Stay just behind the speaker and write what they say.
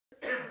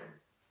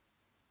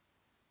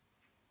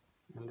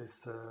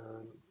this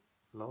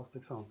last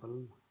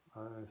example,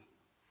 I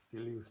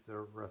still use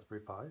the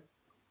Raspberry Pi,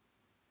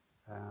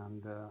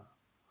 and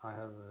I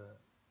have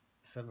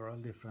several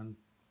different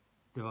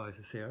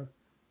devices here.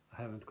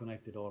 I haven't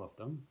connected all of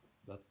them,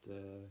 but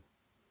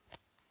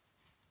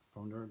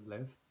from the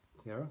left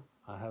here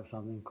I have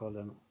something called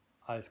an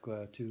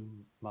i2c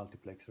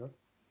multiplexer,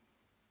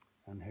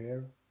 and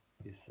here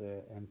is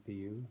a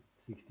MPU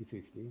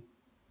 6050.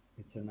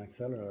 It's an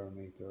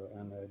accelerometer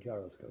and a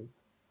gyroscope,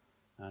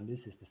 and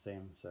this is the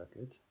same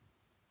circuit.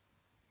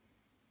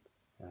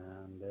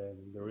 And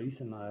the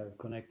reason I've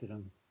connected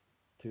them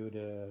to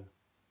the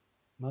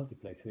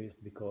multiplexer is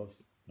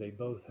because they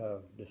both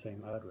have the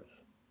same address,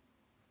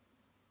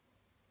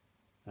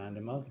 and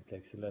the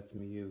multiplexer lets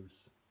me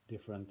use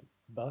different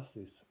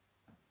buses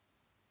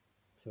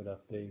so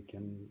that they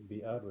can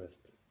be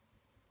addressed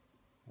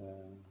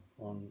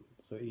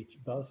so each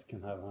bus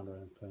can have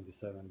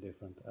 127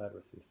 different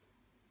addresses,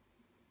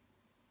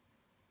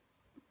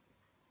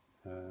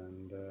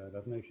 and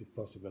that makes it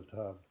possible to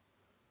have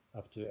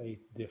up to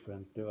 8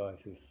 different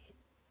devices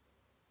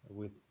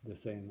with the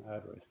same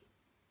address.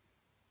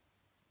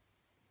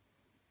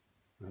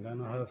 And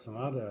then I have some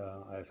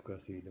other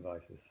i2c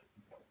devices.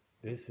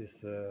 This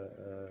is a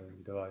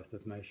device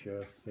that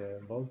measures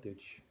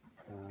voltage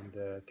and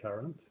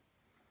current,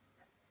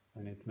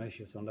 and it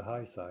measures on the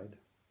high side.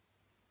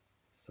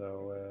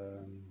 So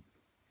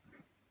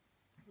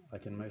I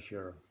can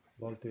measure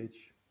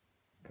voltage,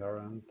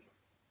 current,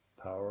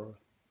 power,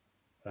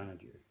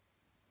 energy.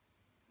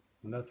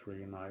 And that's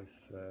really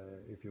nice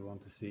if you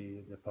want to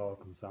see the power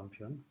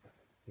consumption,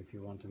 if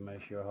you want to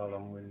measure how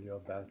long will your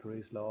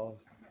batteries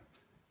last,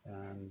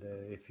 and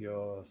if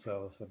your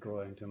cells are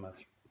drawing too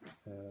much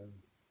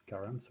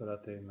current so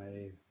that they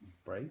may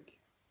break.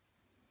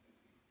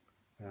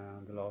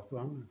 And the last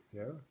one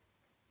here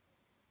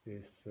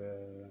is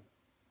a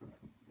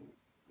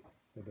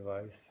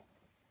device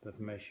that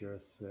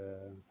measures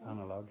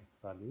analog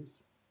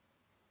values.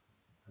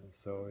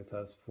 So it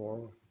has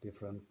 4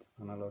 different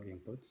analog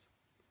inputs,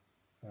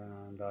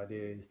 and the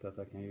idea is that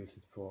I can use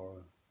it,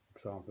 for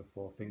example,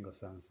 for finger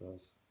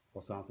sensors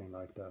or something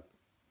like that.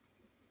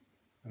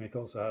 And it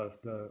also has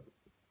the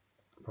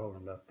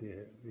problem that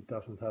it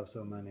doesn't have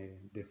so many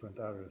different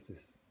addresses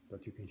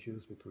that you can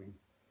choose between,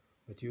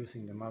 but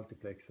using the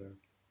multiplexer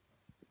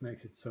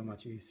makes it so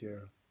much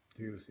easier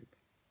to use it.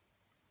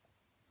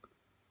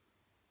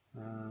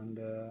 And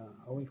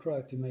I will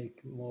try to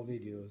make more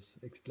videos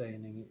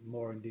explaining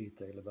more in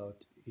detail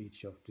about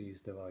each of these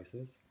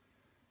devices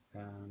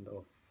and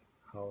of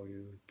how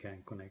you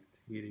can connect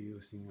either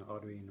using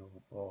Arduino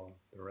or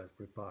the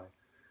Raspberry Pi,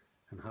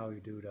 and how you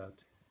do that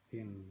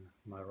in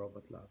my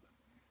robot lab.